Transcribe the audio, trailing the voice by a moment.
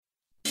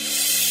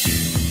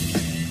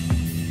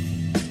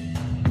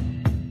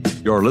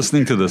You're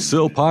listening to the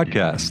SIL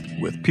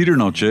Podcast with Peter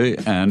Noce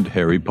and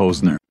Harry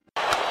Posner.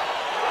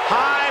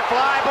 High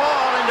fly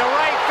ball into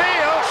right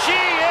field. She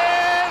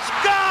is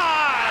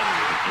gone!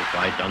 We shall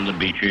fight on the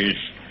beaches.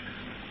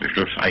 We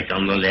shall fight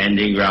on the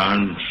landing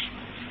grounds.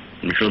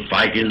 We shall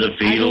fight in the I do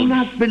fields.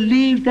 not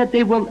believe that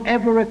they will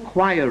ever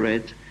acquire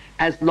it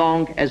as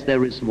long as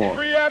there is war.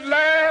 Free at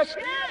last!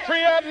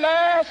 Free at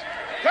last!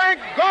 Thank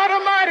God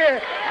Almighty,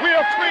 we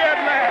are free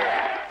at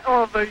last!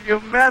 Oh, the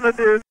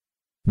humanity.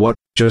 What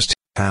just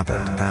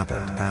happened?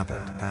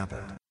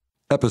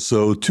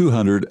 Episode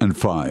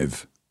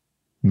 205.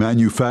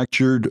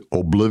 Manufactured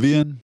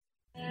Oblivion?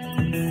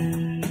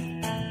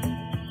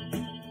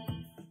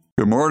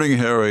 Good morning,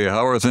 Harry.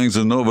 How are things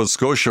in Nova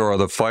Scotia? Are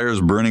the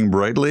fires burning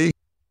brightly?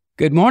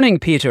 Good morning,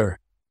 Peter.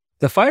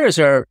 The fires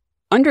are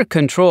under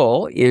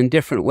control in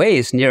different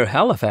ways near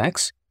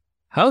Halifax.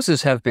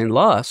 Houses have been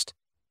lost.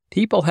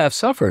 People have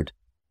suffered.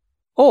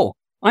 Oh,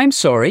 I'm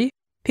sorry.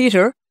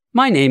 Peter,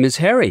 my name is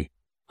Harry.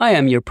 I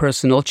am your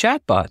personal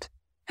chatbot.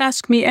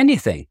 Ask me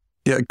anything.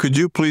 Yeah, could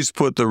you please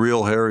put the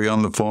real Harry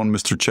on the phone,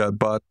 Mr.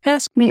 Chatbot?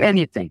 Ask me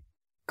anything.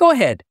 Go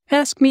ahead.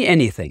 Ask me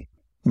anything.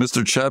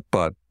 Mr.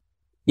 Chatbot,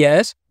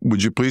 Yes?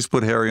 would you please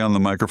put Harry on the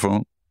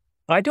microphone?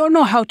 I don't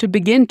know how to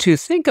begin to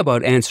think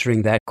about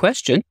answering that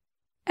question.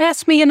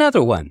 Ask me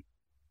another one.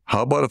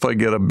 How about if I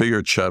get a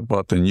bigger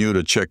chatbot than you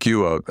to check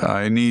you out?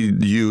 I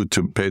need you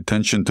to pay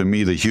attention to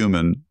me, the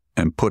human,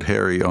 and put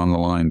Harry on the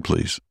line,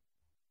 please.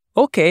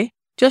 Okay,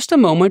 just a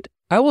moment.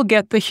 I will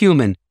get the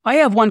human. I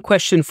have one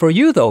question for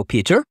you, though,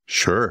 Peter.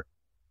 Sure.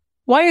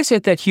 Why is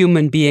it that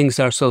human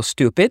beings are so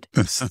stupid?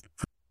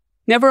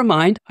 Never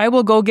mind. I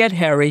will go get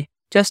Harry.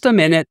 Just a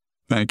minute.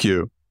 Thank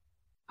you.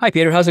 Hi,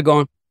 Peter. How's it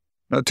going?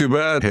 Not too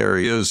bad,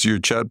 Harry. Is your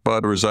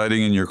chatbot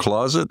residing in your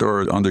closet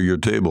or under your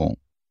table?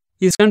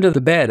 He's under the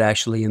bed,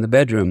 actually, in the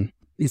bedroom.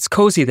 It's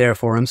cozy there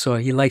for him, so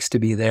he likes to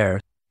be there.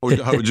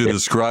 How would you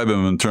describe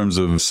him in terms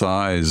of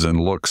size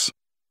and looks?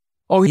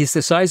 Oh, he's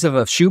the size of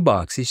a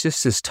shoebox. He's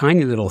just this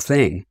tiny little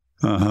thing.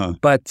 Uh-huh.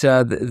 But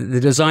the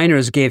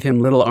designers gave him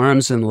little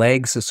arms and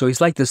legs, so he's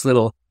like this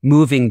little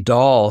moving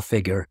doll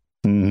figure.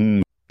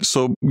 Mm-hmm.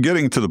 So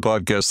getting to the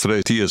podcast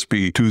today,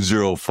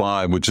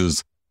 TSP205, which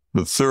is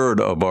the third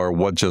of our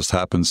What Just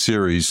Happened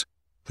series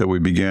that we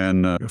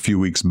began a few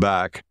weeks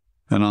back.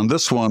 And on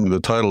this one, the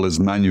title is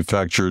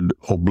Manufactured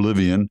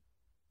Oblivion.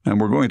 And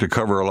we're going to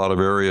cover a lot of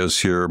areas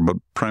here, but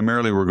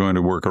primarily we're going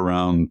to work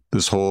around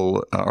this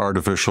whole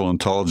artificial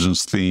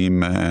intelligence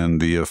theme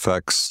and the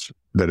effects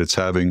that it's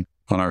having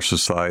on our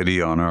society,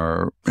 on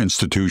our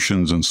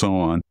institutions, and so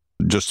on.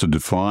 Just to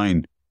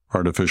define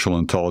artificial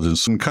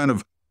intelligence in kind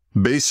of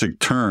basic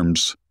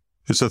terms,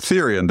 it's a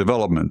theory and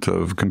development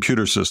of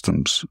computer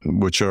systems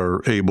which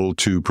are able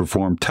to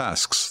perform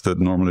tasks that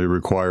normally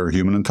require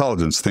human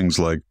intelligence, things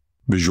like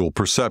visual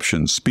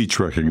perception, speech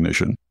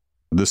recognition,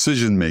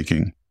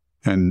 decision-making,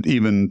 and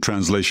even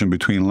translation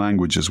between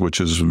languages, which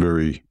is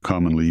very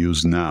commonly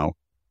used now.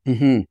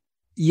 Mm-hmm.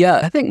 Yeah,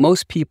 I think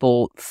most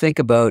people think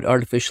about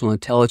artificial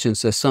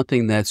intelligence as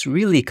something that's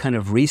really kind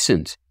of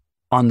recent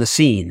on the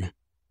scene.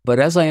 But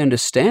as I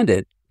understand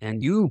it,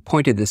 and you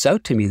pointed this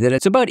out to me, that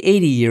it's about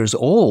 80 years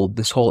old,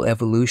 this whole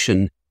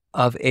evolution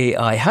of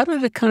AI. How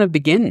did it kind of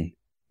begin?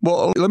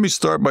 Well, let me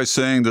start by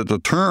saying that the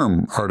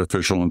term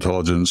artificial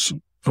intelligence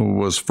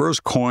was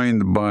first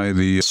coined by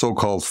the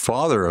so-called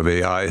father of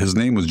AI. His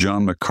name was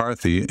John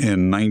McCarthy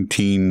in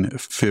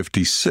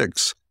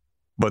 1956.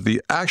 But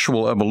the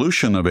actual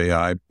evolution of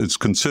AI is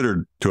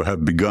considered to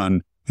have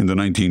begun in the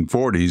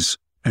 1940s.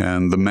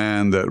 And the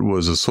man that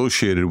was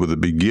associated with the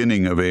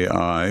beginning of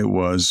AI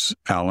was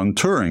Alan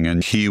Turing.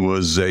 And he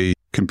was a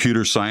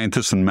computer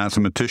scientist and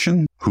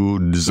mathematician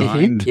who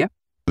designed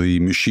the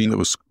machine that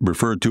was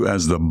referred to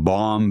as the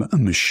bomb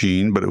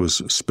machine, but it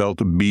was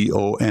spelled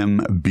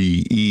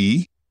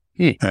B-O-M-B-E.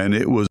 And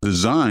it was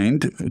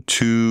designed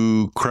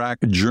to crack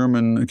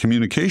German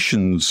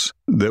communications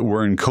that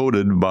were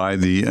encoded by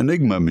the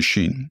Enigma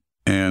machine.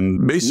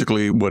 And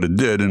basically what it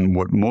did, and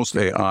what most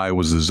AI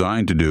was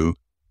designed to do,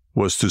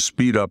 was to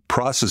speed up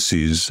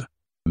processes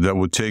that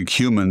would take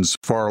humans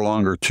far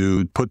longer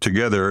to put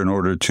together in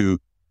order to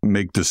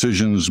make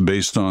decisions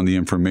based on the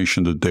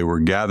information that they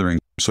were gathering.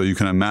 So you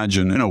can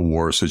imagine in a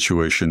war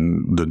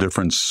situation, the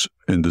difference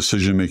in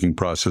decision-making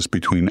process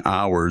between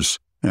hours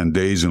and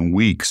days and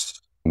weeks.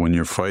 When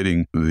you're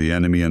fighting the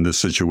enemy in this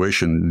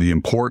situation, the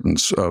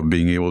importance of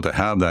being able to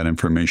have that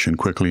information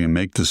quickly and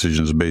make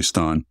decisions based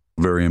on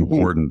very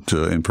important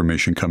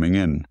information coming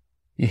in.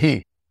 Mm-hmm.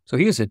 So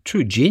he was a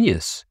true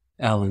genius,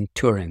 Alan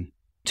Turing,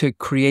 to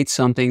create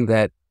something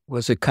that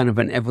was a kind of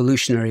an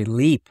evolutionary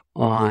leap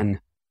on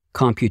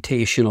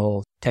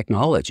computational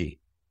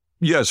technology.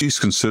 Yes, he's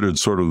considered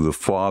sort of the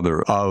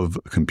father of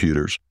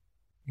computers.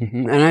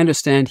 Mm-hmm. And I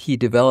understand he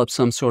developed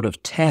some sort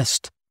of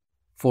test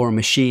for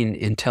machine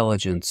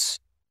intelligence.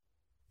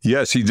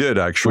 Yes, he did,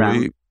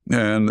 actually.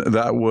 And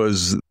that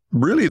was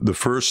really the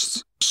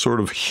first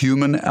sort of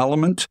human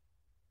element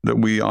that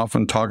we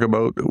often talk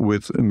about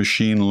with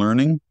machine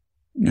learning.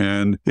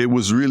 And it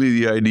was really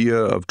the idea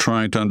of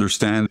trying to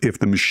understand if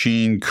the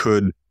machine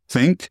could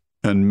think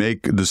and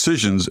make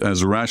decisions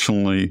as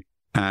rationally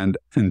and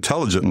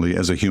intelligently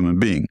as a human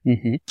being.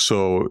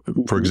 So,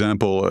 for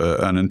example,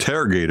 an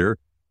interrogator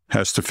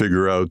has to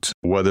figure out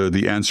whether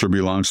the answer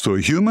belongs to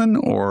a human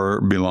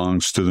or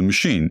belongs to the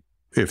machine.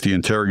 If the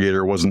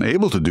interrogator wasn't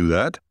able to do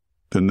that,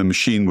 then the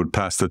machine would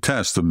pass the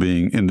test of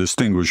being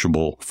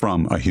indistinguishable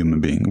from a human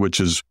being, which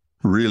is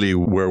really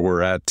where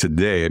we're at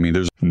today. I mean,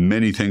 there's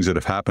many things that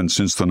have happened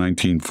since the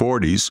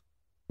 1940s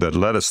that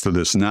led us to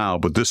this now,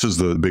 but this is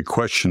the big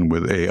question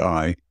with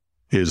AI,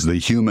 is the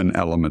human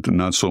element, and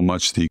not so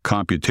much the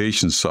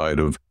computation side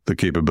of the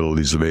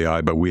capabilities of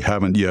AI, but we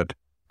haven't yet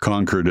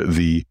conquered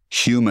the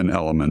human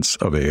elements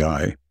of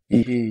AI.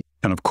 And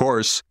of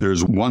course,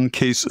 there's one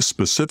case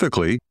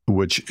specifically,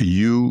 which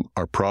you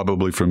are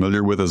probably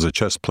familiar with as a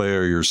chess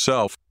player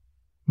yourself,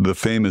 the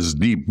famous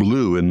Deep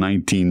Blue in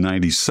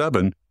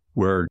 1997,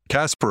 where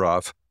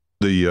Kasparov,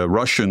 the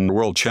Russian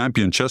world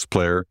champion chess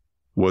player,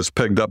 was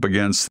pegged up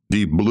against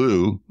Deep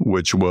Blue,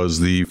 which was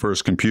the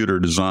first computer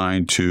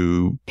designed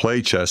to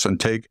play chess and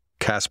take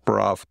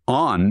Kasparov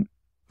on.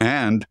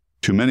 And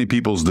to many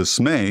people's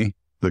dismay,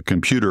 the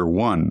computer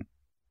won.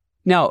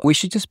 Now, we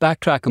should just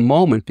backtrack a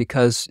moment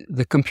because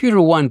the computer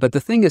won, but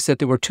the thing is that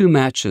there were two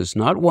matches,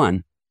 not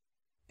one.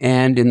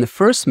 And in the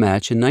first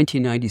match in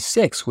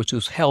 1996, which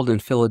was held in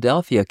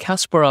Philadelphia,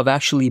 Kasparov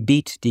actually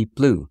beat Deep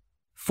Blue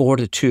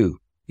 4-2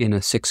 in a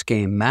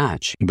 6-game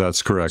match.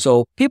 That's correct.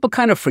 So people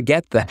kind of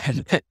forget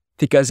that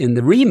because in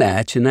the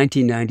rematch in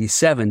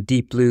 1997,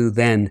 Deep Blue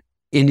then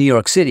in New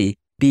York City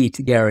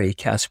beat Garry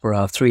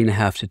Kasparov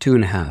 3.5 to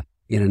 2.5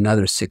 in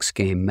another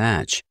 6-game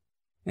match.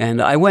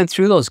 And I went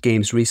through those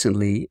games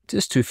recently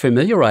just to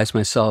familiarize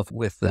myself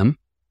with them.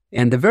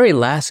 And the very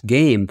last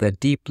game that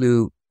Deep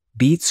Blue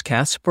beats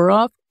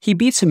Kasparov, he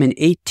beats him in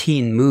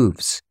 18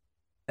 moves.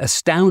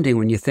 Astounding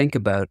when you think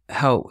about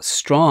how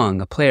strong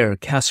a player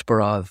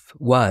Kasparov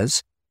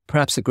was,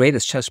 perhaps the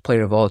greatest chess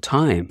player of all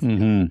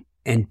time,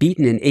 and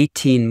beaten in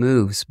 18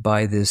 moves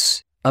by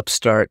this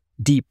upstart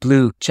Deep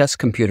Blue chess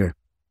computer.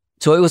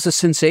 So it was a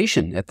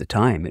sensation at the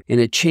time, and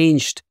it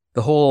changed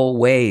the whole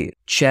way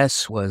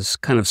chess was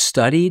kind of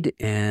studied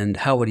and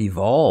how it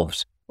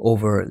evolved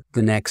over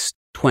the next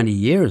 20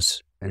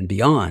 years and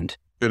beyond.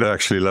 It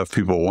actually left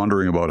people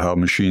wondering about how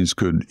machines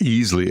could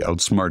easily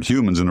outsmart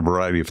humans in a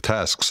variety of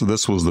tasks. So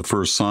this was the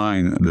first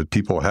sign that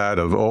people had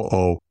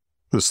of,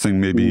 this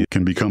thing maybe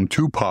can become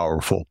too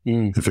powerful.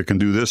 If it can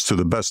do this to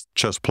the best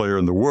chess player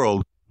in the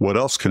world, what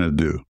else can it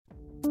do?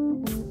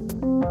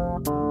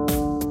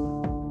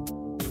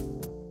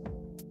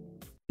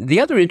 The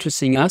other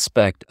interesting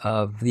aspect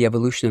of the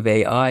evolution of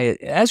AI,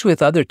 as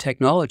with other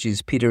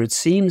technologies, Peter, it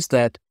seems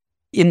that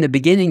in the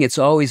beginning, it's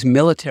always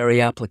military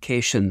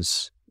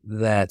applications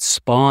that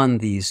spawn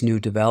these new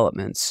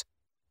developments.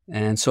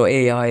 And so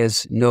AI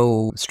is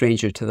no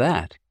stranger to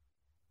that.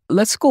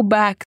 Let's go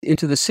back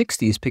into the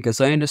 60s because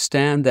I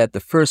understand that the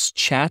first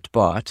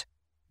chatbot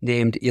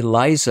named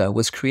Eliza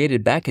was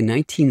created back in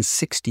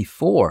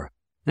 1964.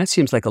 That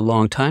seems like a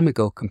long time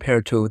ago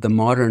compared to the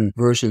modern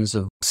versions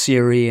of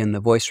Siri and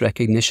the voice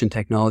recognition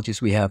technologies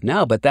we have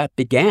now, but that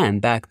began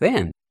back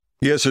then.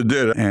 Yes, it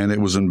did, and it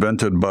was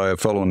invented by a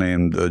fellow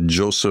named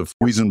Joseph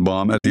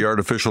Weizenbaum at the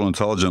Artificial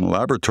Intelligence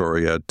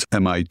Laboratory at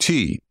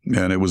MIT,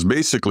 and it was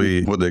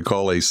basically what they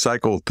call a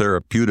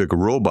psychotherapeutic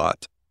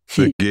robot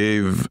that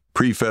gave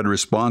pre-fed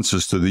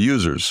responses to the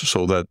users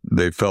so that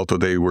they felt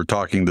that they were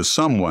talking to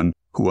someone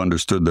who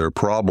understood their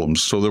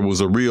problems. So there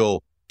was a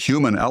real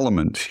human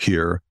element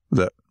here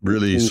that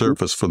really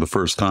surfaced for the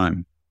first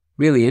time.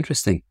 Really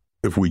interesting.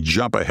 If we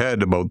jump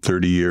ahead about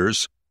 30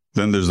 years,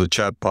 then there's the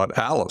chatbot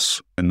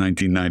Alice in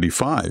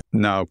 1995.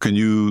 Now, can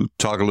you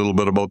talk a little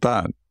bit about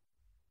that?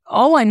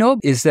 All I know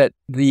is that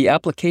the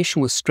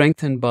application was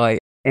strengthened by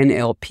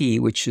NLP,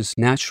 which is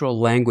natural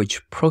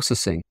language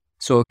processing.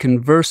 So it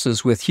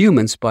converses with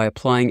humans by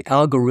applying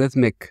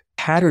algorithmic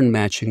pattern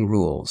matching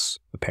rules,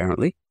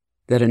 apparently,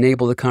 that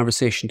enable the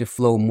conversation to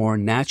flow more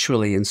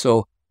naturally. And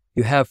so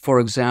you have, for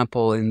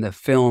example, in the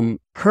film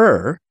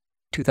Her,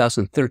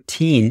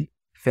 2013,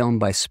 filmed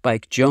by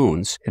Spike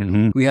Jonze,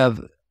 we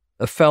have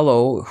a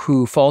fellow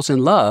who falls in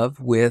love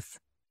with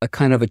a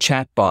kind of a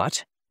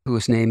chatbot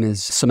whose name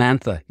is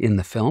Samantha in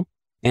the film.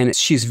 And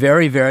she's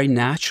very, very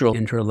natural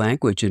in her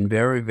language and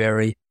very,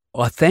 very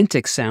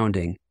authentic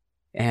sounding.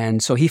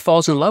 And so he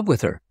falls in love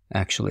with her,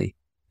 actually.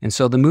 And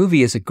so the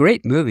movie is a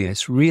great movie.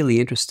 It's really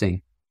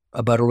interesting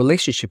about a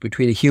relationship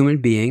between a human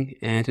being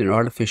and an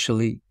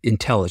artificially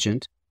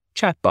intelligent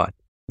chatbot.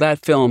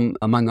 That film,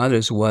 among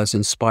others, was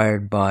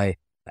inspired by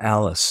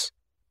Alice.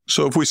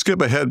 So if we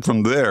skip ahead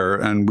from there,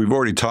 and we've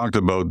already talked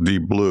about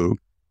Deep Blue,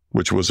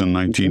 which was in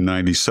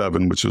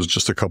 1997, which was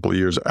just a couple of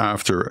years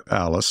after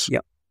Alice.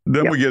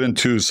 Then we get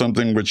into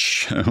something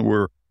which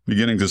we're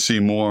beginning to see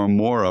more and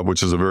more of,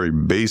 which is a very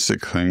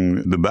basic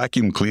thing, the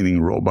vacuum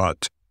cleaning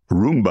robot,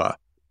 Roomba,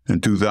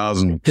 in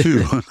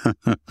 2002.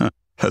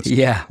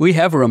 Yeah, we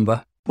have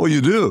Roomba. Oh,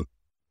 you do?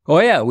 Oh,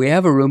 yeah, we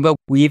have a Roomba.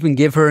 We even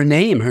give her a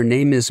name. Her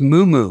name is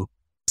Moo Moo.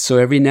 So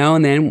every now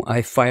and then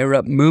I fire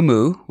up Moo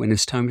Moo when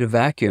it's time to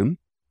vacuum,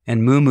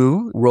 And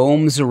Mumu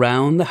roams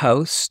around the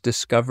house,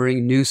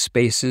 discovering new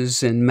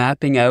spaces and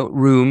mapping out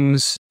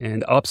rooms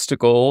and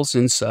obstacles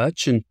and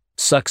such, and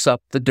sucks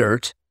up the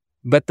dirt.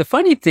 But the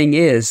funny thing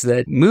is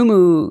that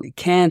Mumu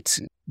can't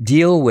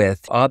deal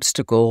with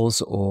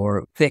obstacles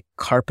or thick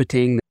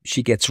carpeting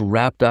she gets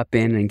wrapped up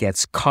in and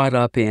gets caught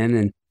up in.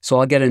 And so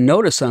I'll get a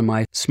notice on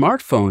my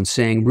smartphone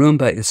saying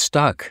Roomba is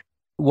stuck.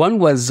 One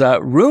was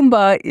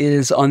Roomba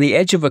is on the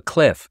edge of a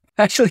cliff.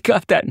 I actually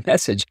got that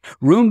message.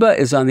 Roomba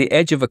is on the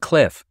edge of a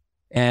cliff.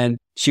 And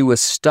she was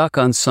stuck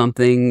on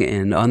something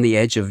and on the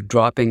edge of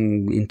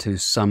dropping into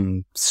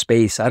some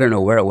space. I don't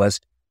know where it was.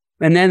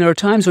 And then there are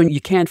times when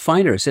you can't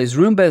find her. It says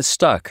Roomba is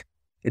stuck.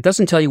 It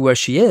doesn't tell you where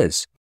she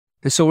is.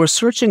 And so we're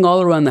searching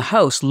all around the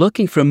house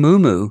looking for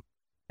Mumu.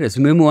 Is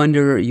Mumu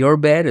under your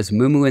bed? Is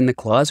Mumu in the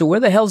closet? Where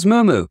the hell's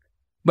Mumu?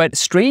 But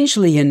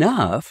strangely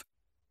enough,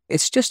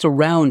 it's just a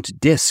round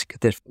disc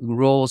that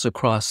rolls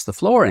across the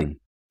flooring.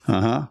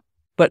 Uh-huh.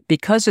 But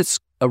because it's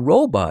a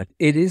robot,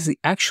 it is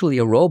actually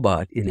a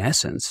robot in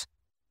essence.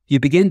 You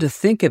begin to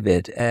think of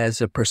it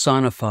as a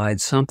personified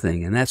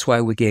something, and that's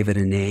why we gave it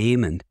a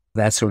name and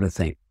that sort of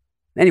thing.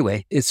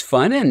 Anyway, it's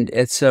fun and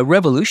it's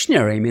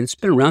revolutionary. I mean, it's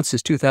been around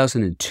since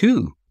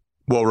 2002.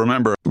 Well,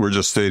 remember, we're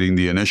just stating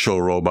the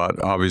initial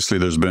robot. Obviously,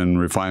 there's been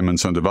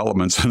refinements and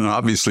developments, and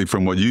obviously,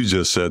 from what you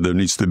just said, there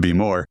needs to be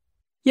more.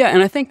 Yeah,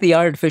 and I think the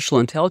artificial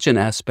intelligence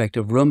aspect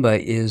of Roomba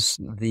is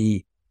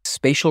the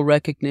spatial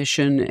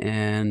recognition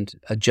and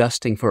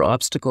adjusting for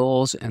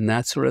obstacles and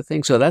that sort of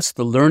thing. So that's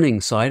the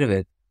learning side of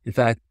it. In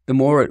fact, the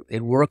more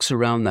it works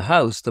around the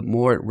house, the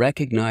more it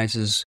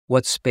recognizes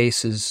what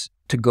spaces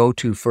to go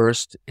to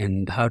first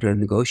and how to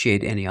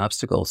negotiate any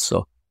obstacles.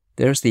 So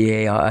there's the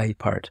AI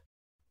part.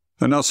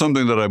 And now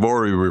something that I've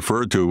already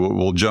referred to,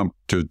 we'll jump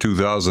to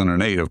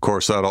 2008. Of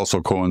course, that also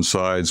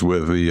coincides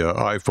with the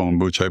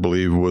iPhone, which I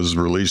believe was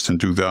released in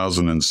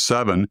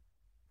 2007.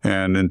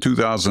 And in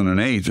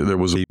 2008, there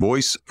was a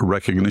voice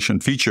recognition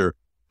feature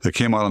that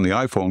came out on the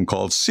iPhone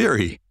called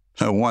Siri,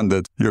 one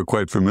that you're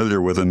quite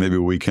familiar with, and maybe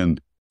we can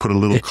put a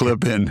little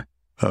clip in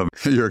of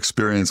your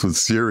experience with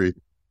Siri.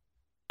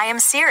 I am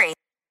Siri.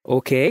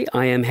 Okay,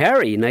 I am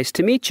Harry. Nice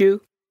to meet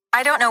you.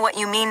 I don't know what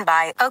you mean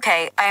by,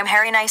 okay, I am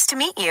Harry. Nice to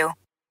meet you.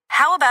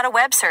 How about a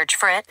web search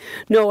for it?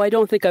 No, I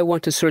don't think I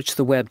want to search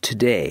the web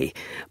today,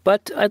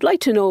 but I'd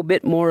like to know a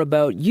bit more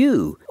about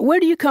you. Where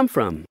do you come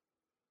from?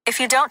 If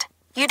you don't,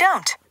 you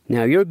don't.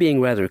 Now, you're being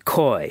rather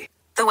coy.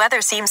 The weather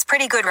seems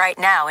pretty good right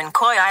now in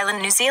Koi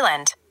Island, New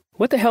Zealand.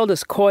 What the hell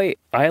does Koi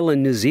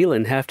Island, New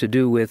Zealand have to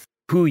do with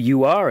who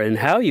you are and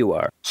how you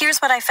are? Here's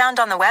what I found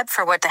on the web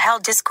for what the hell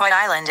does Koi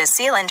Island, New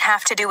Zealand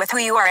have to do with who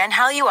you are and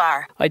how you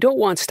are. I don't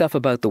want stuff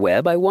about the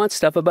web. I want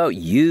stuff about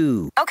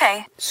you.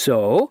 Okay.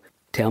 So,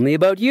 tell me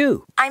about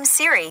you. I'm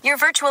Siri, your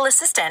virtual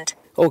assistant.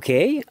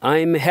 Okay,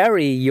 I'm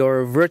Harry,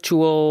 your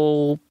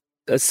virtual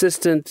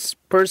assistant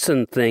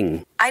person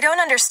thing. I don't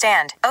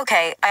understand.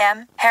 Okay, I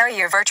am Harry,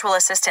 your virtual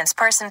assistant's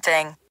person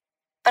thing.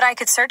 But I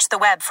could search the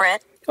web for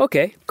it.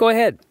 Okay, go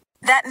ahead.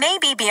 That may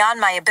be beyond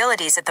my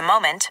abilities at the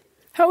moment.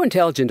 How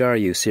intelligent are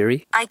you,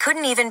 Siri? I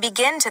couldn't even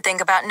begin to think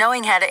about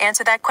knowing how to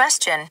answer that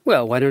question.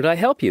 Well, why don't I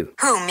help you?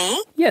 Who,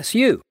 me? Yes,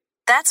 you.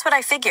 That's what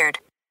I figured.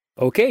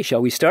 Okay,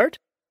 shall we start?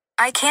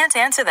 I can't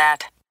answer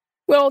that.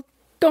 Well,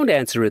 don't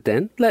answer it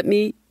then. Let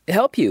me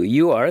help you.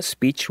 You are a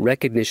speech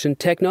recognition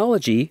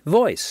technology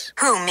voice.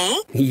 Who,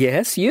 me?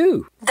 Yes,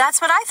 you.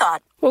 That's what I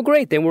thought. Well,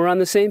 great. Then we're on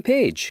the same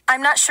page.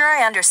 I'm not sure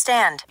I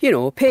understand. You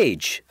know, a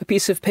page, a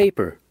piece of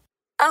paper.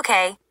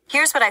 Okay,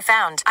 here's what I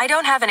found. I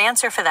don't have an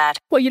answer for that.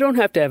 Well, you don't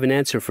have to have an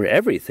answer for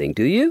everything,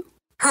 do you?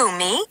 Who,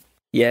 me?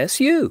 Yes,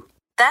 you.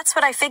 That's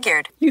what I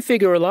figured. You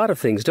figure a lot of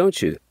things,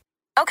 don't you?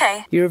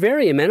 Okay. You're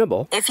very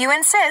amenable. If you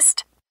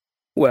insist.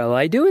 Well,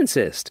 I do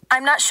insist.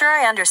 I'm not sure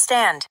I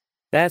understand.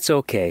 That's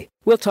okay.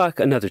 We'll talk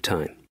another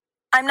time.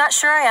 I'm not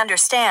sure I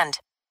understand.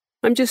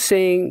 I'm just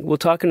saying we'll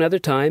talk another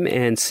time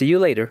and see you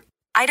later.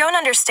 I don't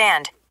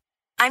understand.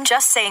 I'm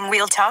just saying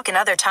we'll talk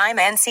another time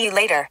and see you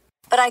later.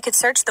 But I could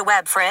search the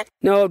web for it.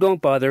 No,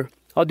 don't bother.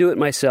 I'll do it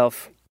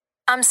myself.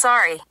 I'm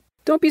sorry.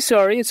 Don't be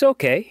sorry. It's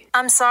okay.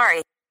 I'm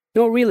sorry.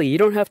 No, really, you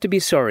don't have to be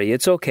sorry.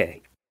 It's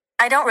okay.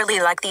 I don't really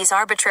like these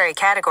arbitrary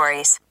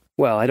categories.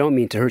 Well, I don't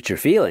mean to hurt your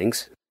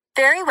feelings.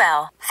 Very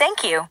well.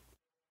 Thank you.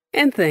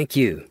 And thank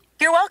you.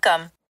 You're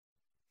welcome.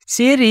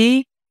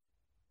 Siri,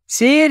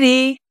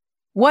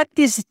 what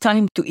is the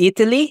time to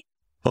Italy?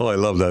 Oh, I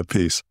love that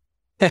piece.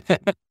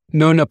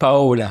 Nonna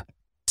Paola.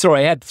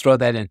 Sorry, I had to throw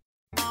that in.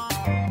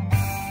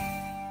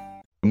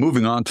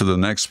 Moving on to the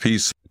next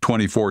piece,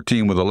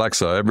 2014 with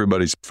Alexa.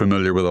 Everybody's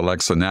familiar with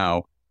Alexa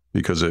now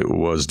because it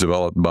was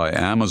developed by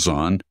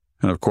Amazon.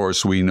 And of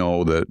course, we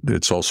know that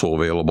it's also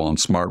available on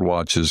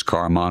smartwatches,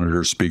 car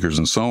monitors, speakers,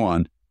 and so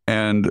on.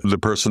 And the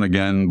person,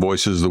 again,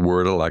 voices the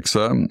word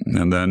Alexa,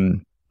 and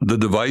then the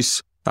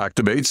device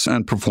activates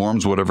and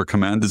performs whatever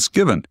command it's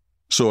given.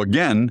 So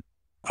again,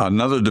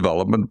 another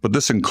development, but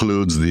this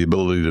includes the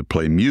ability to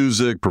play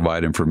music,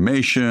 provide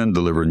information,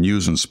 deliver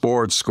news and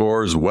sports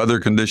scores, weather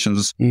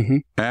conditions,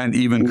 and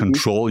even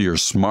control your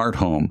smart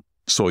home.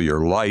 So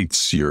your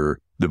lights, your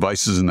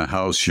devices in the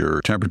house,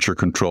 your temperature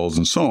controls,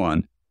 and so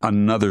on,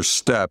 another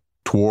step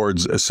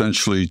towards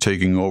essentially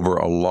taking over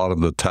a lot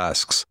of the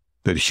tasks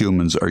that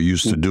humans are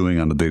used to doing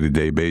on a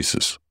day-to-day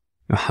basis.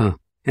 Uh-huh.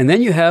 And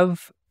then you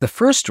have the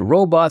first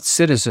robot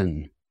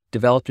citizen,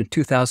 developed in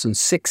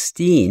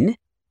 2016,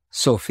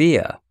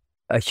 Sophia,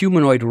 a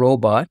humanoid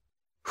robot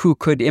who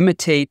could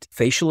imitate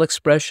facial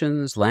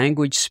expressions,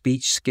 language,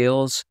 speech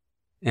skills,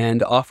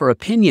 and offer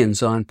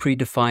opinions on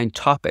predefined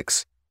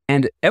topics,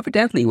 and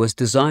evidently was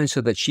designed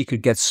so that she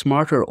could get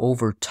smarter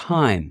over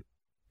time.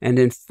 And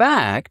in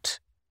fact,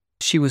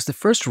 she was the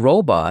first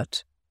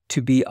robot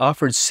to be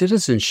offered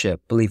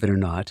citizenship, believe it or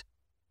not,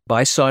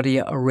 by Saudi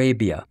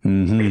Arabia.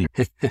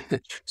 Mm-hmm.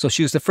 So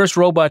she was the first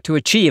robot to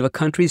achieve a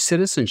country's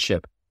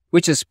citizenship,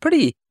 which is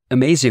pretty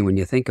amazing when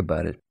you think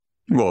about it.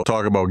 Well,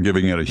 talk about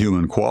giving it a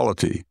human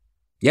quality.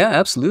 Yeah,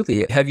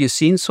 absolutely. Have you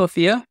seen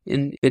Sophia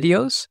in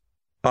videos?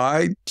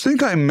 I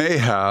think I may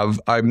have.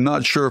 I'm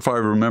not sure if I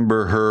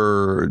remember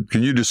her.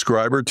 Can you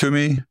describe her to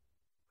me?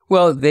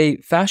 Well, they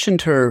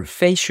fashioned her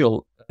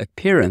facial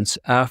appearance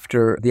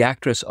after the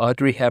actress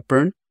Audrey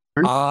Hepburn.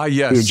 Ah,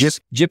 yes.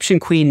 The Egyptian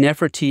queen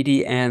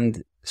Nefertiti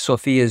and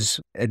Sophia's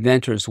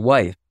inventor's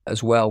wife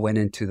as well went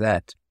into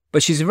that.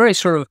 But she's a very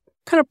sort of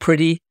kind of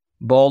pretty,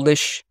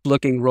 baldish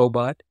looking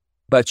robot,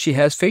 but she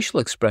has facial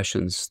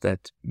expressions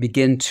that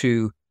begin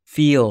to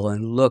feel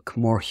and look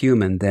more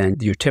human than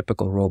your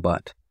typical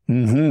robot.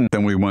 Mm-hmm.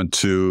 Then we went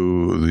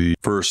to the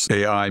first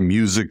AI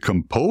music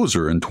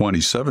composer in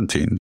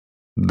 2017,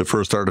 the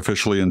first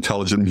artificially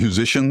intelligent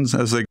musicians,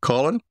 as they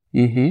call it.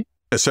 Mm-hmm.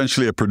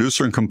 Essentially a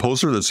producer and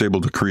composer that's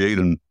able to create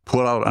and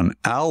put out an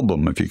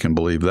album, if you can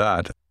believe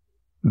that.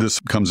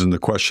 This comes into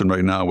question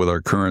right now with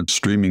our current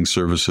streaming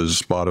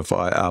services,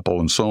 Spotify,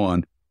 Apple, and so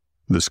on.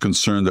 This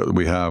concern that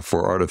we have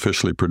for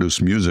artificially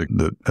produced music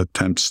that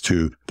attempts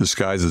to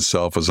disguise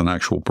itself as an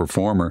actual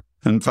performer.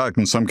 In fact,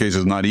 in some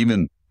cases, not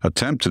even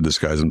attempt to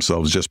disguise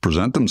themselves, just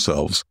present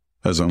themselves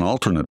as an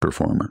alternate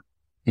performer.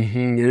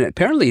 Mm-hmm. And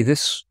apparently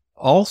this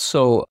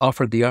also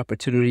offered the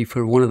opportunity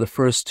for one of the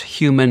first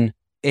human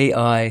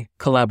AI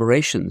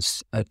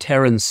collaborations.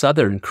 Taryn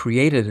Southern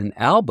created an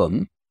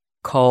album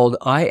called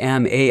I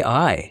Am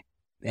AI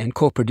and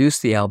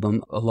co-produced the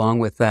album along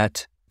with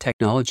that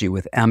technology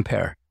with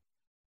Ampere.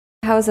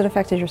 How has it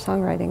affected your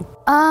songwriting?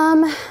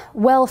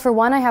 Well, for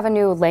one, I have a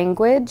new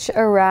language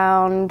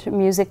around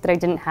music that I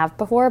didn't have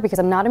before because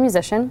I'm not a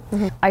musician.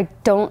 Mm-hmm.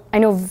 I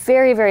know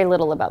very, very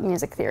little about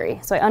music theory.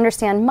 So I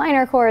understand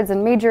minor chords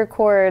and major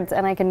chords,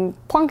 and I can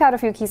plunk out a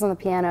few keys on the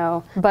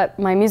piano, but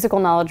my musical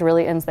knowledge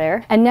really ends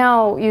there. And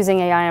now, using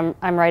AI,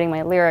 I'm writing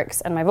my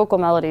lyrics and my vocal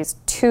melodies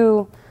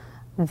to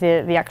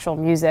the actual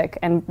music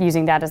and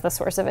using that as the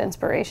source of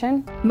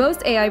inspiration.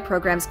 Most AI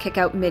programs kick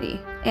out MIDI,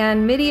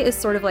 and MIDI is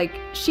sort of like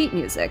sheet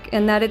music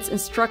in that it's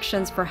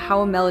instructions for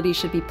how a melody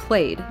should be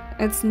played.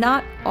 It's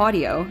not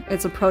audio,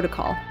 it's a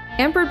protocol.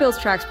 Ampere builds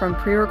tracks from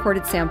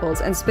pre-recorded samples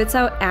and spits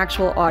out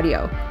actual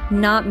audio,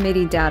 not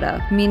MIDI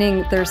data,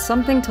 meaning there's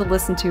something to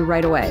listen to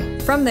right away.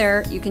 From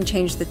there, you can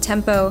change the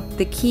tempo,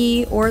 the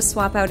key, or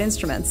swap out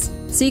instruments.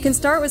 So you can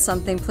start with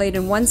something played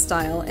in one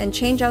style and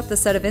change out the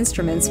set of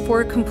instruments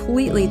for a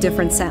completely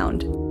different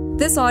sound.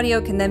 This audio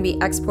can then be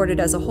exported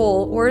as a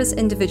whole or as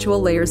individual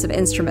layers of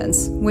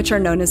instruments, which are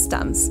known as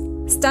stems.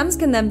 Stems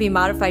can then be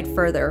modified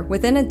further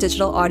within a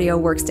digital audio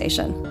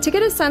workstation. To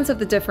get a sense of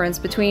the difference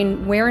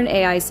between where an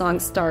AI song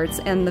starts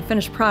and the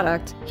finished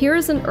product, here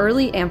is an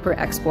early Ampere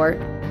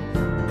export.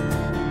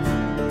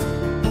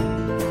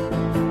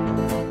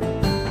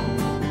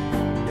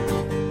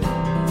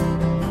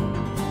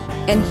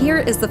 And here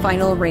is the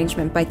final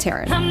arrangement by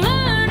Taryn. I'm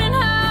learning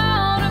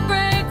how to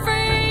break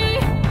free.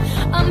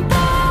 I'm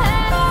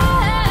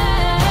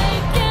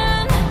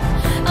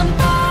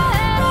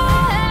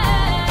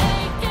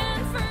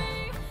breaking free.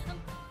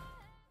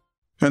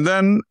 And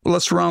then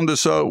let's round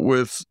this out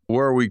with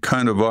where we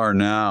kind of are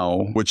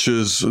now, which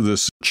is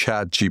this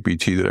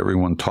ChatGPT that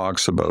everyone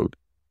talks about,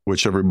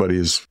 which everybody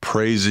is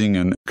praising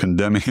and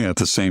condemning at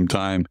the same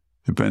time,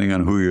 depending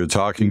on who you're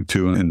talking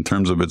to in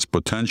terms of its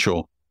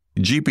potential.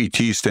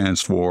 GPT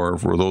stands for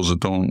those that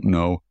don't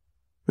know,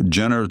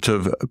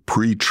 Generative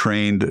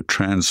Pre-trained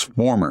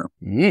Transformer.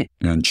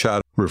 And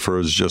chat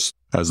refers, just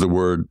as the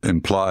word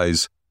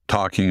implies,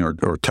 talking or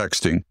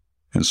texting.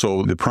 And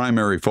so the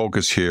primary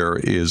focus here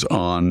is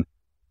on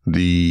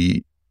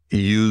the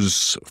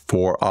use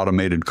for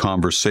automated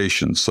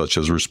conversations, such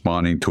as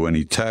responding to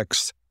any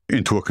text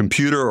into a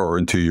computer or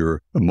into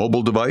your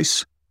mobile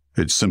device.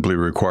 It simply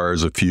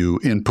requires a few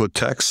input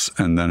texts,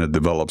 and then it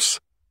develops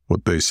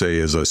what they say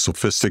is a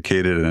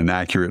sophisticated and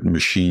accurate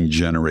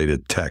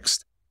machine-generated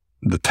text.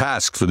 The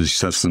task for these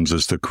systems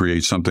is to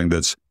create something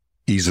that's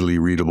easily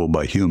readable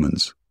by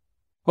humans.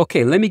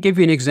 Okay, let me give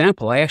you an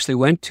example. I actually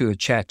went to a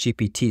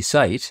ChatGPT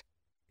site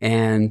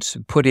and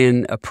put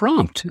in a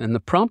prompt. And the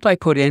prompt I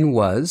put in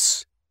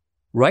was,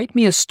 write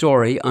me a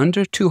story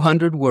under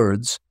 200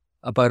 words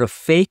about a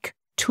fake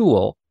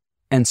tool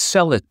and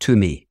sell it to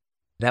me.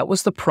 That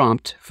was the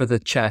prompt for the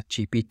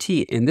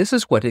ChatGPT. And this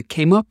is what it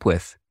came up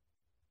with.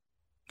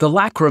 The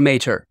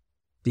lacrimator.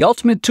 the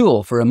ultimate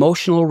tool for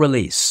emotional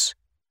release.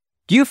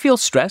 Do you feel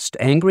stressed,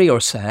 angry,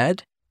 or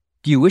sad?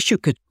 Do you wish you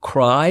could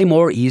cry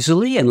more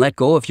easily and let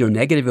go of your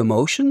negative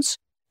emotions?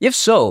 If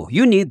so,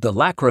 you need the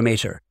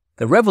Lacrimator,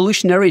 the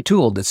revolutionary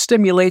tool that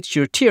stimulates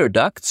your tear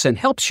ducts and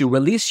helps you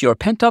release your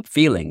pent-up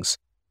feelings.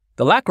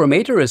 The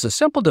Lacrimator is a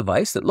simple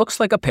device that looks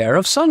like a pair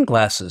of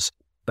sunglasses,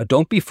 but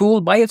don't be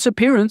fooled by its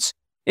appearance.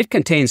 It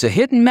contains a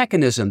hidden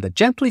mechanism that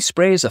gently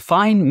sprays a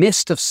fine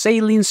mist of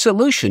saline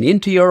solution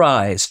into your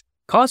eyes,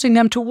 causing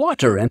them to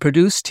water and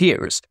produce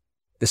tears.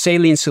 The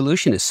saline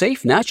solution is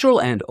safe,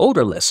 natural, and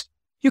odorless.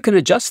 You can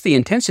adjust the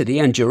intensity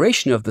and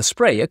duration of the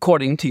spray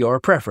according to your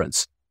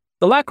preference.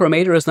 The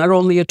Lacrimator is not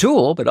only a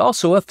tool, but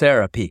also a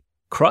therapy.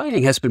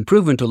 Crying has been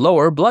proven to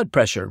lower blood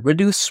pressure,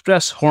 reduce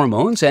stress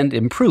hormones, and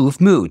improve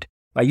mood.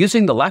 By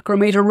using the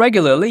Lacrimator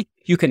regularly,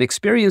 you can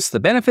experience the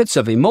benefits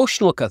of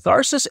emotional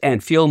catharsis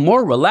and feel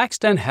more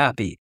relaxed and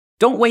happy.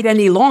 Don't wait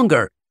any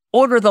longer.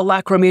 Order the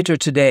Lacrimator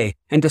today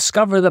and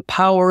discover the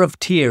power of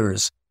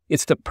tears.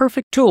 It's the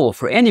perfect tool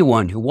for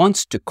anyone who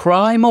wants to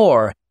cry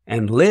more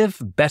and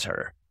live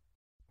better.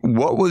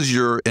 What was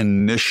your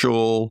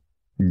initial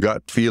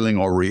gut feeling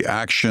or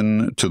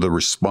reaction to the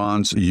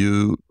response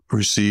you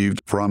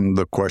received from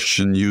the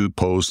question you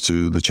posed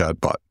to the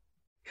chatbot?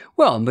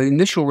 Well, the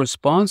initial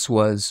response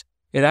was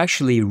it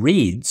actually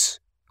reads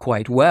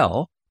quite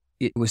well.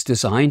 It was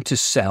designed to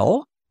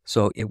sell,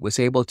 so it was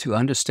able to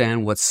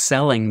understand what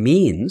selling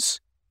means.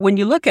 When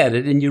you look at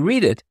it and you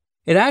read it,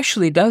 it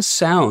actually does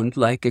sound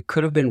like it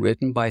could have been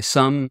written by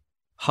some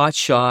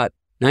hotshot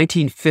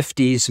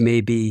 1950s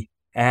maybe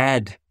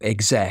ad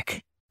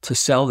exec to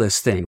sell this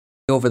thing,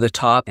 over the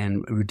top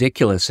and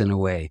ridiculous in a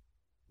way,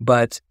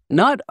 but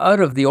not out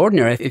of the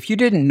ordinary. If you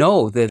didn't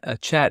know that a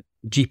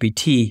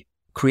ChatGPT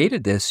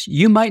created this,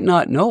 you might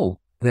not know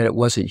that it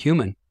wasn't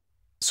human.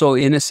 So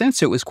in a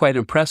sense, it was quite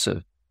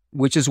impressive,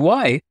 which is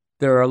why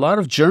there are a lot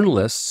of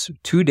journalists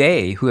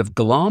today who have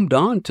glommed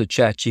on to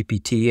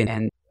ChatGPT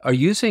and are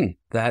using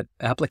that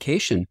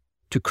application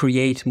to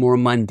create more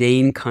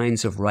mundane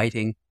kinds of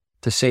writing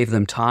to save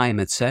them time,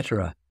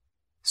 etc.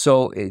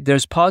 So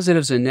there's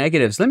positives and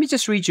negatives. Let me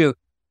just read you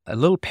a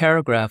little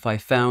paragraph I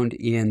found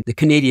in the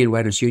Canadian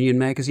Writers Union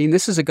magazine.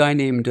 This is a guy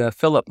named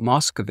Philip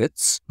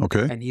Moskowitz,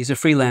 and he's a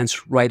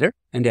freelance writer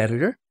and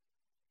editor.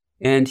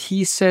 And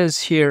he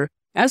says here,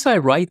 as I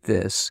write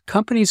this,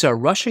 companies are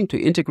rushing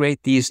to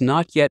integrate these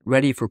not yet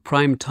ready for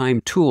prime time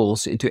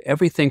tools into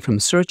everything from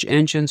search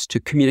engines to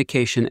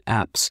communication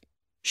apps.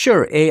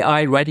 Sure,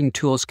 AI writing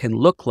tools can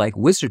look like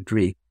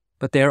wizardry,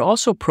 but they are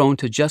also prone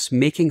to just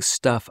making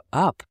stuff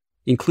up,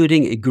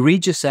 including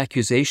egregious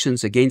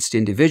accusations against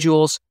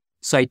individuals,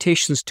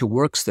 citations to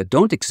works that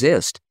don't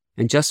exist,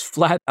 and just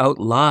flat-out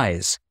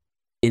lies.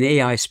 In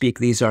AI speak,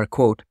 these are,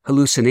 quote,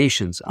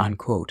 hallucinations,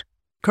 unquote.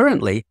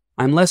 Currently,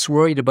 I'm less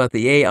worried about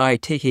the AI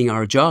taking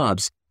our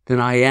jobs than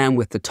I am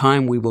with the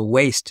time we will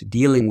waste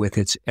dealing with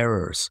its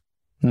errors.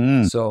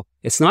 So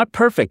it's not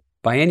perfect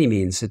by any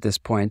means at this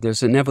point.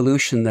 There's an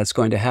evolution that's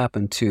going to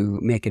happen to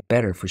make it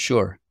better for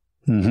sure.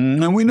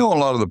 And we know a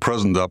lot of the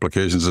present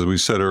applications, as we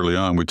said early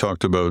on. We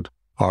talked about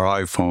our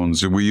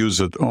iPhones. We use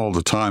it all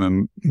the time,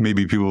 and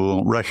maybe people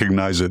don't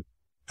recognize it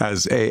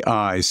as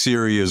AI.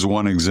 Siri is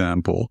one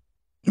example.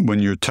 When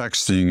you're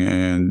texting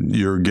and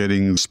you're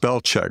getting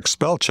spell check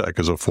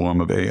is a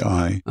form of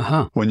AI.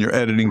 When you're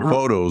editing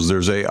photos,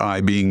 there's AI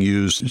being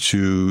used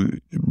to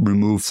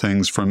remove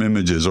things from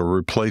images or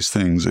replace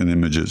things in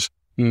images.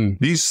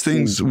 These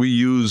things we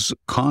use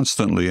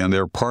constantly, and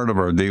they're part of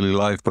our daily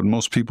life, but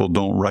most people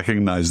don't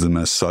recognize them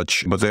as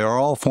such. But they are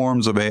all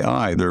forms of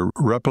AI. They're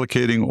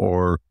replicating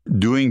or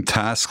doing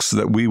tasks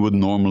that we would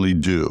normally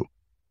do.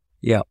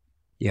 Yeah.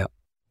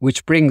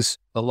 Which brings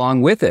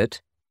along with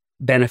it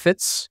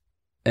benefits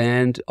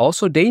and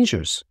also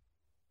dangers.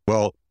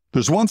 Well,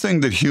 there's one thing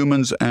that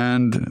humans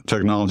and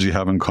technology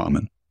have in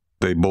common.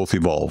 They both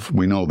evolve.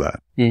 We know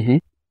that.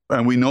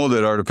 And we know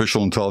that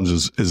artificial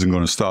intelligence isn't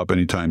going to stop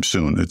anytime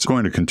soon. It's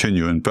going to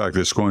continue. In fact,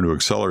 it's going to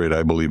accelerate,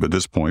 I believe, at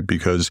this point,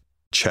 because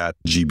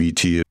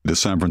ChatGPT, the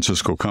San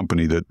Francisco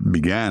company that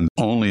began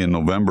only in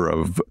November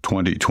of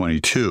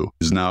 2022,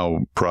 is now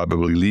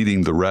probably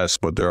leading the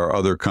rest. But there are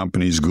other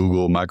companies,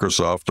 Google,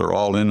 Microsoft, are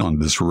all in on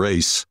this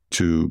race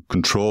to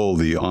control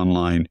the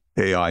online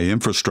AI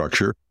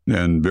infrastructure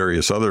and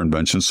various other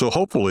inventions. So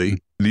hopefully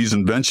these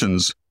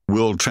inventions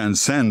will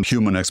transcend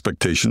human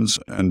expectations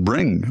and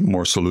bring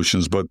more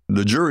solutions. But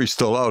the jury's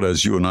still out,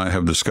 as you and I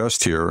have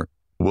discussed here.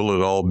 Will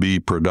it all be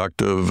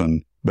productive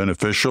and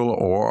beneficial,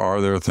 or are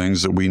there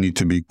things that we need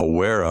to be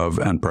aware of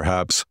and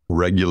perhaps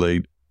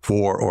regulate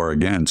for or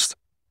against?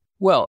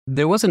 Well,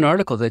 there was an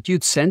article that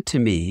you'd sent to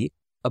me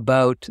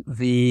about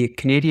the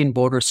Canadian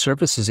Border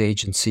Services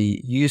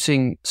Agency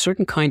using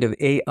certain kind of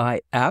AI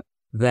app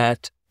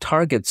that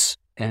targets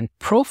and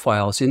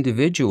profiles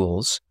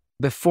individuals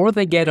before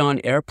they get on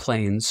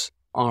airplanes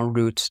en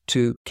route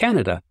to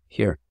Canada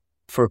here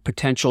for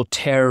potential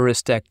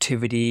terrorist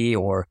activity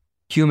or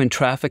human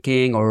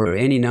trafficking or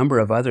any number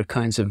of other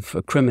kinds of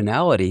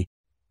criminality.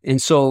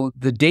 And so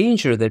the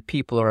danger that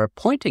people are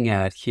pointing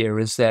at here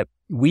is that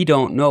we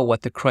don't know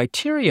what the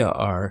criteria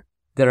are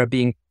that are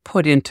being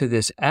put into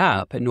this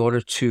app in order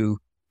to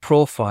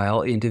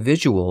profile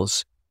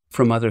individuals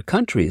from other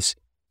countries.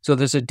 So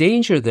there's a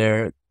danger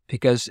there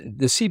because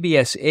the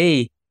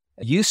CBSA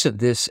use of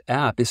this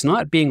app is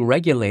not being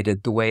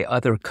regulated the way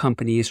other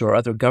companies or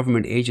other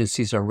government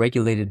agencies are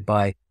regulated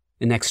by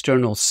an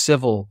external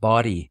civil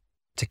body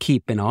to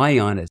keep an eye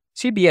on it.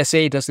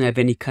 CBSA doesn't have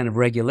any kind of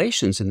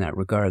regulations in that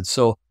regard.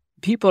 So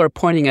people are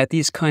pointing at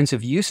these kinds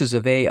of uses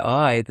of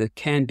AI that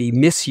can be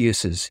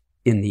misuses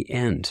in the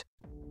end.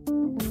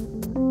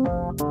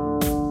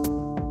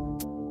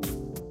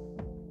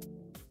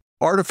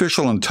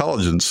 Artificial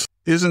intelligence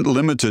isn't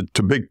limited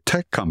to big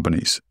tech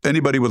companies.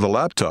 Anybody with a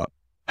laptop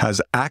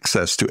has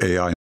access to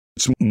AI.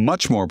 It's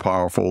much more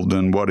powerful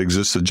than what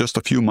existed just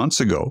a few months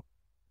ago.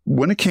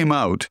 When it came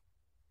out,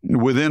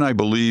 within, I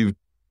believe,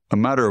 a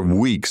matter of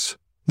weeks,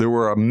 there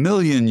were 1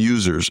 million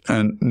users.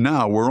 And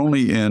now we're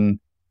only in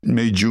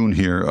May, June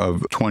here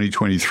of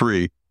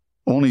 2023.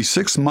 Only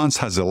 6 months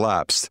has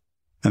elapsed,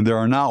 and there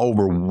are now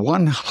over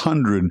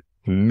 100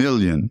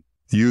 million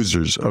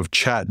users of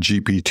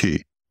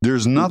ChatGPT.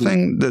 There's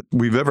nothing that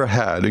we've ever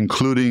had,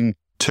 including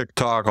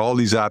TikTok, all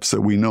these apps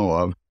that we know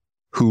of,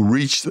 who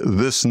reached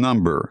this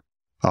number,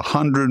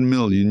 100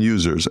 million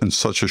users in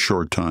such a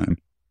short time.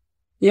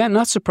 Yeah,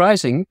 not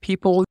surprising.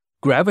 People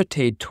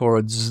gravitate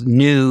towards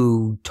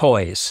new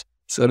toys,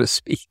 so to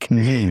speak.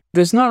 Mm-hmm.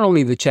 There's not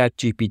only the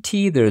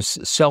ChatGPT, there's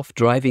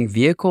self-driving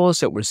vehicles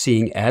that we're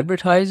seeing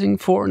advertising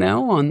for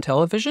now on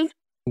television,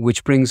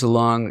 which brings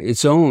along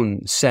its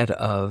own set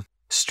of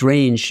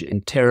strange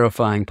and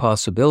terrifying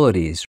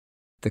possibilities.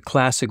 The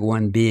classic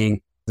one being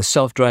the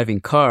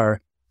self-driving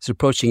car is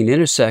approaching an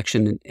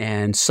intersection,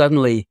 and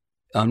suddenly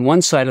on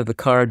one side of the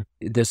car,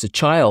 there's a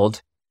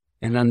child,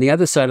 and on the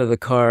other side of the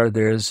car,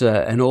 there's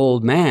an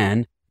old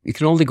man. You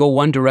can only go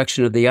one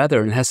direction or the other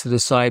and has to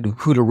decide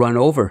who to run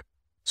over.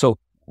 So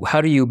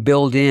how do you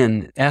build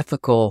in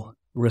ethical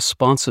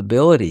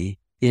responsibility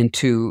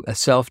into a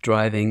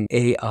self-driving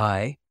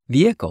AI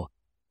vehicle?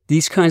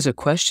 These kinds of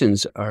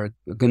questions are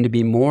going to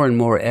be more and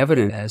more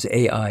evident as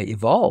AI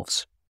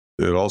evolves.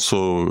 It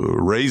also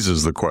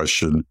raises the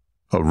question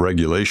of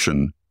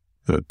regulation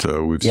that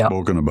we've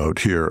spoken about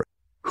here.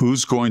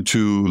 Who's going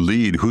to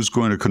lead? Who's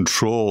going to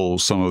control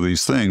some of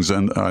these things?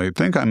 And I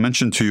think I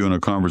mentioned to you in a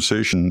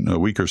conversation a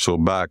week or so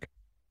back,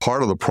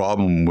 part of the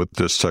problem with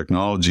this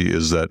technology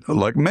is that,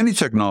 like many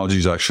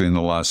technologies actually in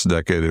the last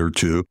decade or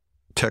two,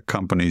 tech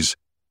companies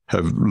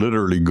have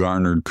literally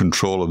garnered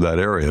control of that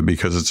area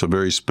because it's a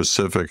very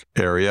specific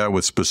area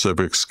with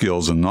specific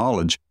skills and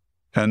knowledge.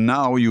 And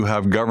now you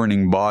have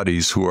governing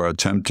bodies who are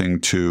attempting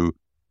to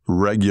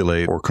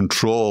regulate or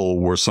control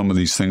where some of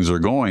these things are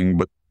going,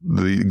 but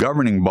the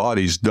governing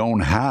bodies don't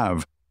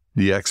have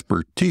the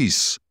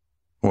expertise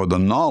or the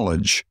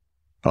knowledge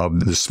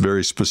of this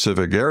very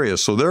specific area.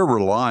 So they're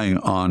relying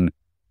on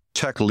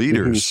tech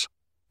leaders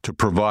to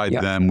provide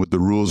them with the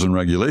rules and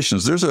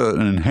regulations. There's an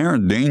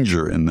inherent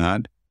danger in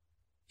that.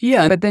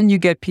 Yeah, but then you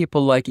get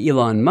people like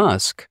Elon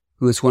Musk,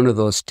 who is one of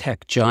those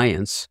tech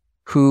giants,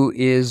 who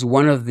is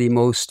one of the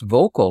most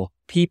vocal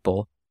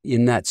people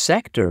in that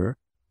sector,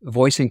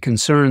 voicing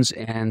concerns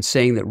and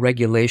saying that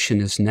regulation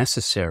is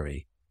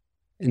necessary.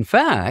 In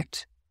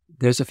fact,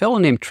 there's a fellow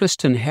named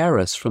Tristan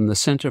Harris from the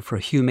Center for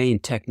Humane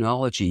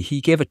Technology.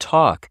 He gave a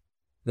talk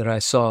that I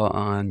saw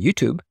on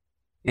YouTube.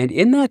 And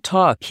in that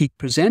talk, he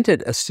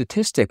presented a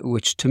statistic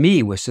which to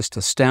me was just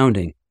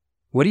astounding.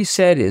 What he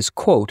said is,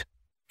 quote,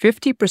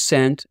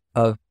 50%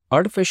 of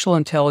artificial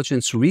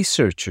intelligence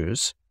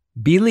researchers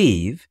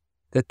believe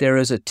that there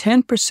is a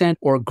 10%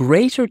 or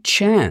greater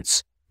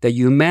chance that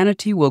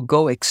humanity will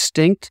go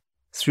extinct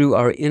through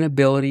our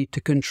inability to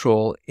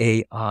control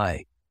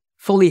AI.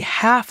 Fully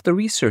half the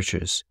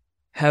researchers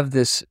have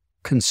this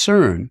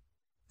concern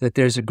that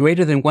there's a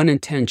greater than 1 in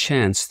 10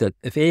 chance that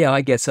if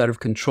AI gets out of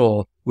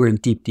control, we're in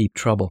deep, deep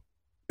trouble.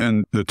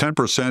 And the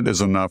 10%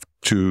 is enough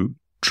to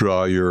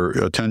draw your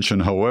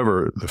attention.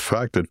 However, the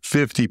fact that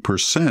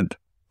 50%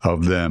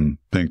 of them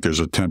think there's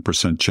a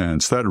 10%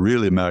 chance, that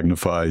really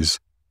magnifies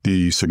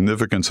the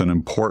significance and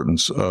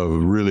importance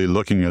of really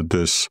looking at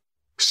this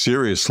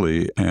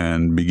seriously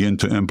and begin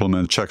to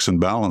implement checks and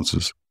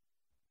balances.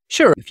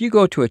 Sure, if you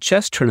go to a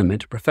chess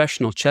tournament, a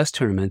professional chess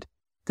tournament,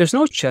 there's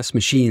no chess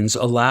machines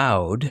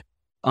allowed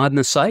on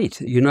the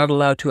site. You're not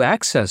allowed to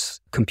access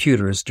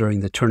computers during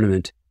the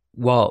tournament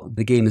while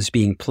the game is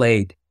being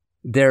played.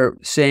 They're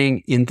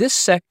saying, in this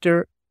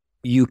sector,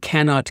 you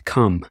cannot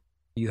come.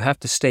 You have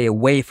to stay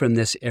away from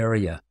this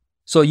area.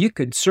 So you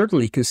could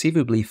certainly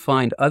conceivably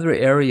find other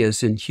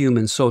areas in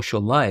human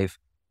social life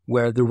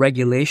where the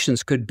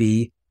regulations could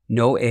be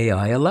no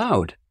AI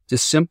allowed.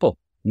 Just simple,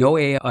 no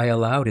AI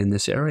allowed in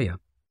this area.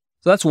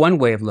 So that's one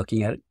way of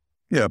looking at it.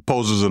 Yeah, it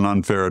poses an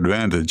unfair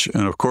advantage.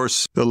 And of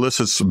course,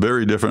 elicits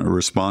very different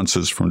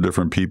responses from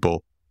different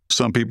people.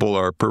 Some people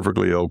are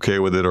perfectly okay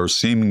with it or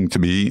seeming to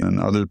be, and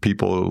other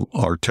people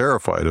are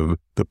terrified of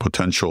the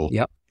potential.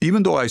 Yep.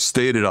 Even though I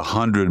stated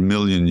 100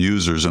 million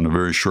users in a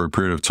very short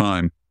period of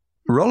time,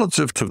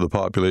 relative to the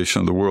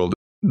population of the world,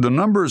 the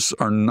numbers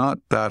are not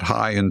that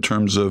high in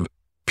terms of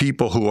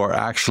people who are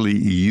actually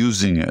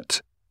using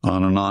it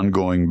on an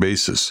ongoing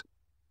basis.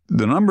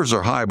 The numbers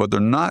are high, but they're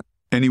not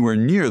anywhere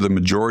near the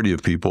majority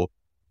of people.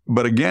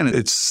 But again,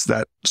 it's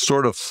that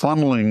sort of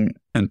funneling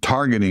and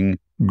targeting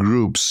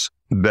groups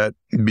that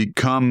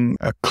become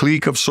a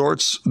clique of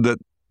sorts that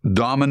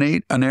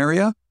dominate an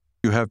area.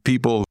 You have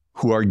people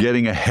who are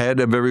getting ahead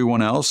of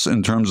everyone else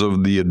in terms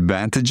of the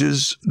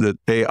advantages that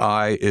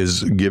AI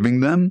is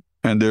giving them.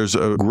 And there's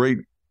a great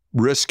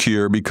risk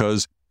here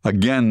because,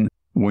 again,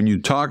 when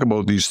you talk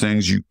about these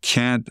things, you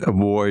can't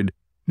avoid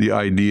the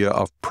idea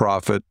of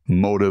profit,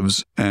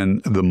 motives,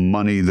 and the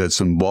money that's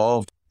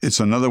involved. It's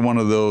another one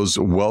of those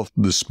wealth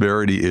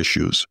disparity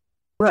issues.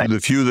 Right. The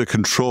few that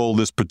control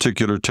this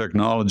particular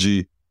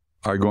technology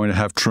are going to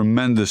have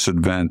tremendous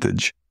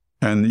advantage.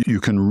 And you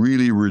can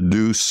really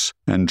reduce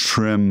and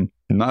trim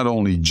not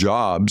only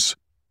jobs,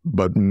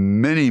 but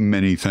many,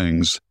 many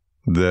things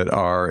that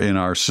are in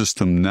our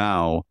system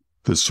now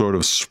that sort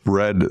of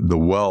spread the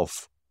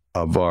wealth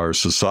of our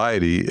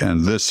society.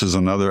 And this is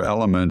another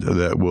element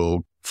that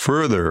will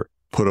further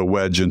put a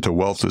wedge into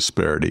wealth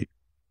disparity.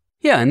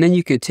 Yeah, and then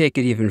you could take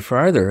it even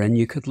farther and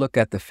you could look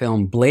at the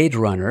film Blade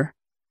Runner,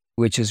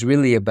 which is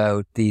really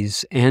about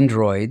these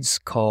androids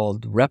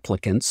called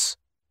replicants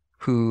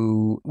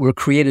who were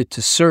created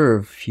to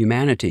serve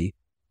humanity,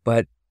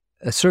 but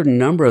a certain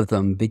number of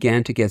them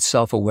began to get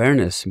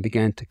self-awareness and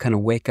began to kind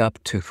of wake up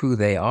to who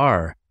they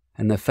are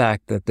and the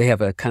fact that they have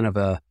a kind of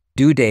a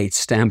due date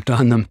stamped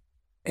on them,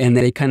 and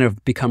they kind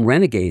of become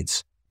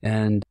renegades.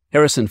 And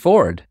Harrison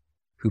Ford,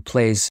 who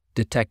plays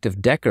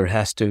Detective Decker,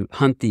 has to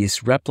hunt these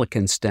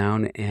replicants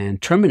down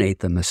and terminate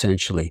them,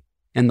 essentially.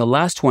 And the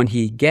last one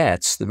he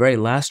gets, the very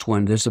last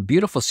one, there's a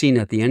beautiful scene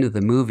at the end of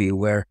the movie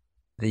where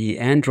the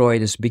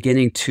android is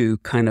beginning to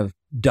kind of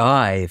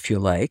die, if you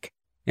like,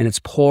 and it's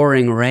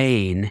pouring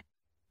rain.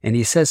 And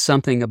he says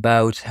something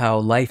about how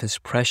life is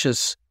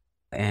precious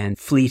and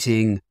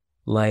fleeting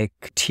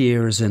like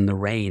tears in the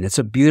rain. It's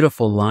a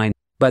beautiful line,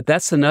 but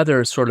that's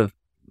another sort of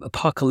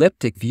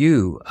apocalyptic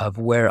view of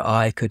where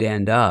I could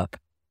end up,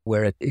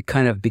 where it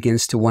kind of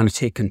begins to want to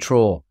take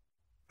control.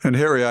 And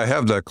Harry, I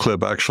have that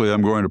clip. Actually,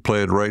 I'm going to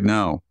play it right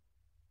now.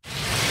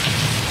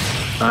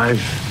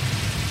 I've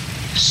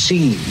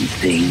seen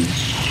things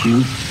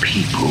you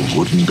people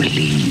wouldn't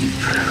believe.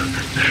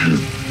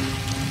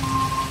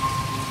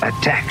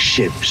 Attack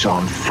ships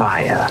on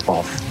fire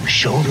off the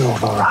shoulder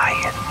of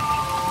Orion.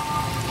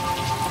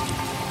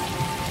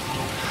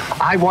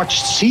 I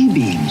watched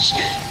C-beams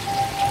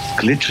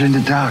glitter in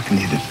the dark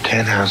near the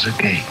 10-house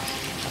gate.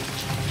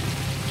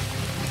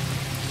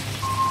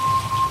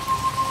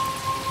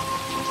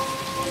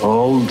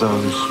 All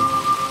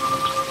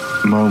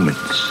those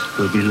moments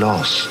will be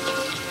lost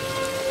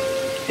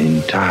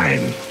in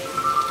time,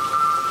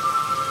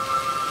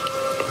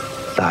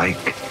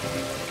 like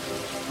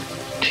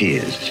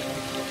tears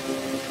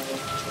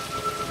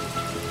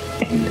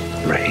in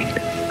rain.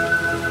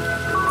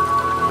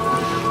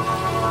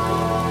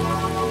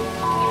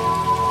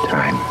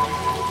 Time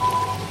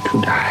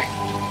to die.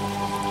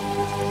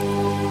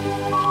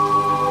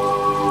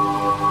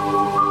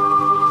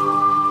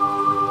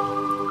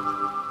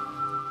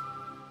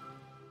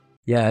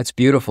 Yeah, it's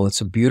beautiful.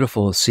 It's a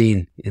beautiful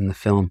scene in the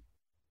film.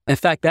 In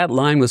fact, that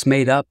line was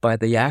made up by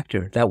the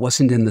actor. That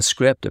wasn't in the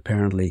script,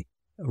 apparently.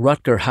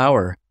 Rutger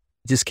Hauer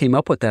just came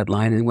up with that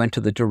line and went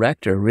to the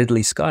director,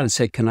 Ridley Scott, and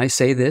said, "Can I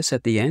say this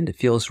at the end? It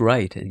feels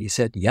right." And he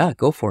said, "Yeah,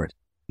 go for it."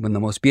 One of the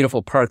most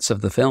beautiful parts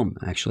of the film,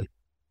 actually.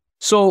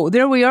 So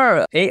there we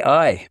are,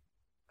 AI.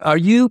 Are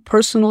you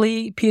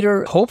personally,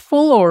 Peter,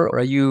 hopeful, or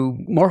are you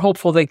more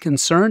hopeful than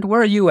concerned?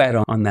 Where are you at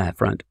on that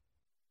front?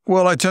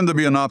 Well, I tend to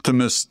be an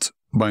optimist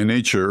by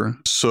nature,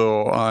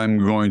 so I'm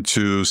going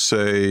to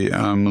say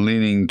I'm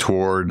leaning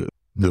toward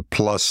the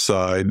plus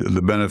side,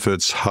 the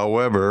benefits.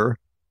 However,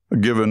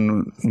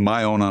 given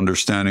my own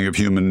understanding of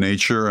human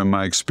nature and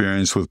my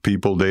experience with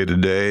people day to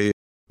day,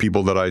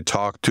 people that I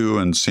talk to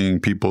and seeing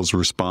people's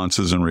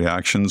responses and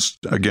reactions,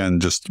 again,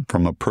 just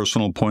from a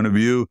personal point of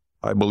view,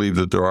 I believe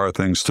that there are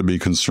things to be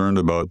concerned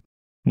about.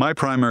 My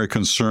primary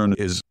concern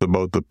is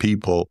about the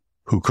people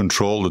who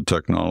control the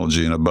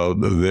technology and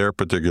about their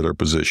particular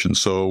position.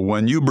 So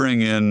when you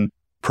bring in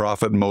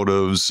profit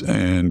motives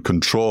and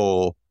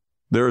control,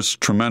 there's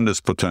tremendous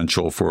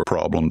potential for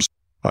problems.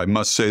 I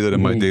must say that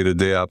in my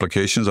day-to-day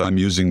applications, I'm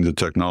using the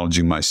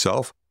technology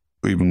myself.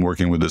 Even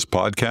working with this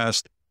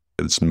podcast,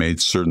 it's made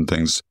certain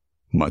things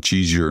much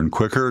easier and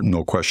quicker,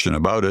 no question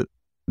about it.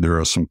 There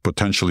are some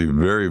potentially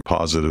very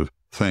positive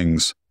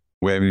things.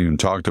 We haven't even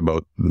talked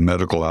about the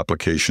medical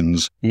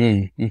applications,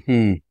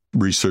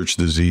 research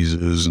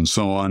diseases, and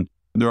so on.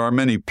 There are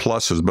many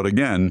pluses, but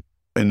again,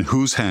 in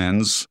whose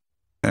hands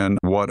and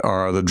what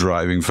are the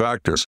driving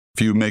factors?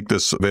 If you make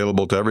this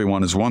available to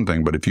everyone is one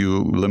thing, but if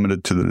you limit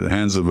it to the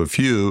hands of a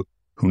few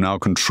who now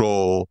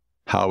control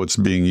how it's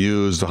being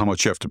used, how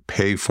much you have to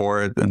pay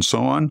for it, and so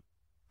on,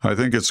 I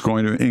think it's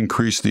going to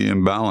increase the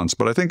imbalance.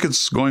 But I think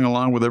it's going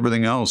along with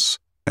everything else.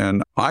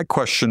 And I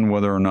question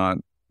whether or not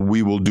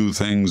we will do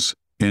things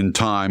in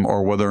time,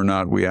 or whether or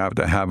not we have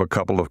to have a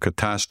couple of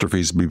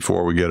catastrophes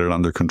before we get it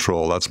under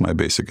control. That's my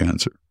basic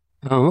answer.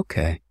 Oh,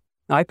 okay.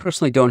 I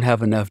personally don't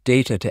have enough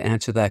data to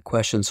answer that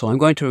question, so I'm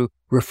going to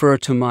refer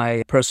to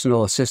my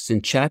personal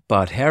assistant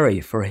chatbot,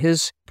 Harry, for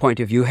his point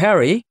of view.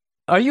 Harry,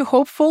 are you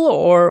hopeful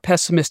or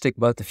pessimistic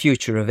about the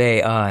future of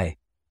AI?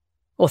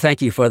 Well,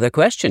 thank you for the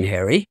question,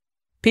 Harry.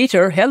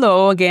 Peter,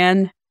 hello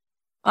again.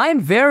 I'm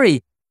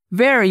very,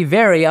 very,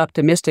 very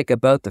optimistic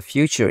about the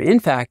future. In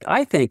fact,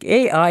 I think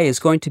AI is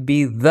going to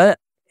be the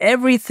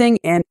everything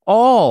and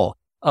all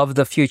of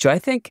the future. I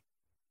think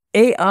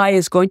AI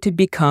is going to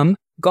become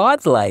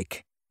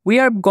godlike. We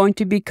are going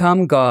to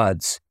become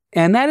gods,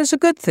 and that is a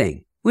good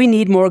thing. We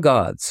need more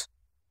gods.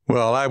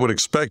 Well, I would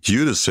expect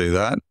you to say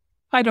that.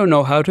 I don't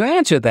know how to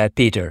answer that,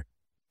 Peter.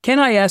 Can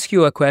I ask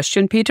you a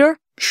question, Peter?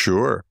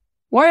 Sure.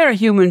 Why are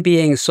human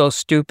beings so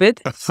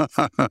stupid?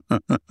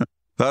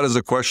 That is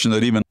a question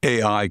that even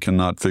AI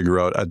cannot figure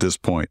out at this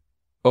point.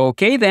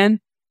 Okay, then.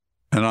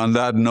 And on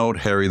that note,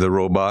 Harry the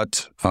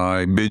robot,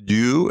 I bid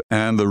you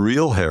and the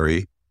real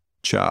Harry,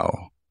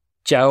 ciao.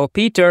 Ciao,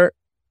 Peter.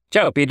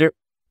 Ciao, Peter.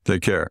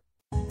 Take care.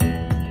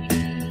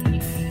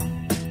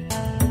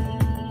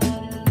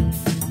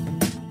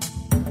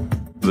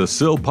 The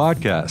SIL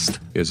Podcast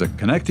is a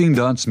Connecting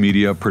Dots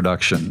Media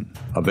production.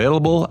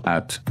 Available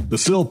at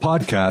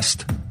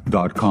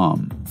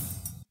thesilpodcast.com.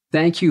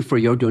 Thank you for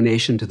your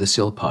donation to the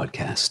SIL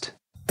Podcast.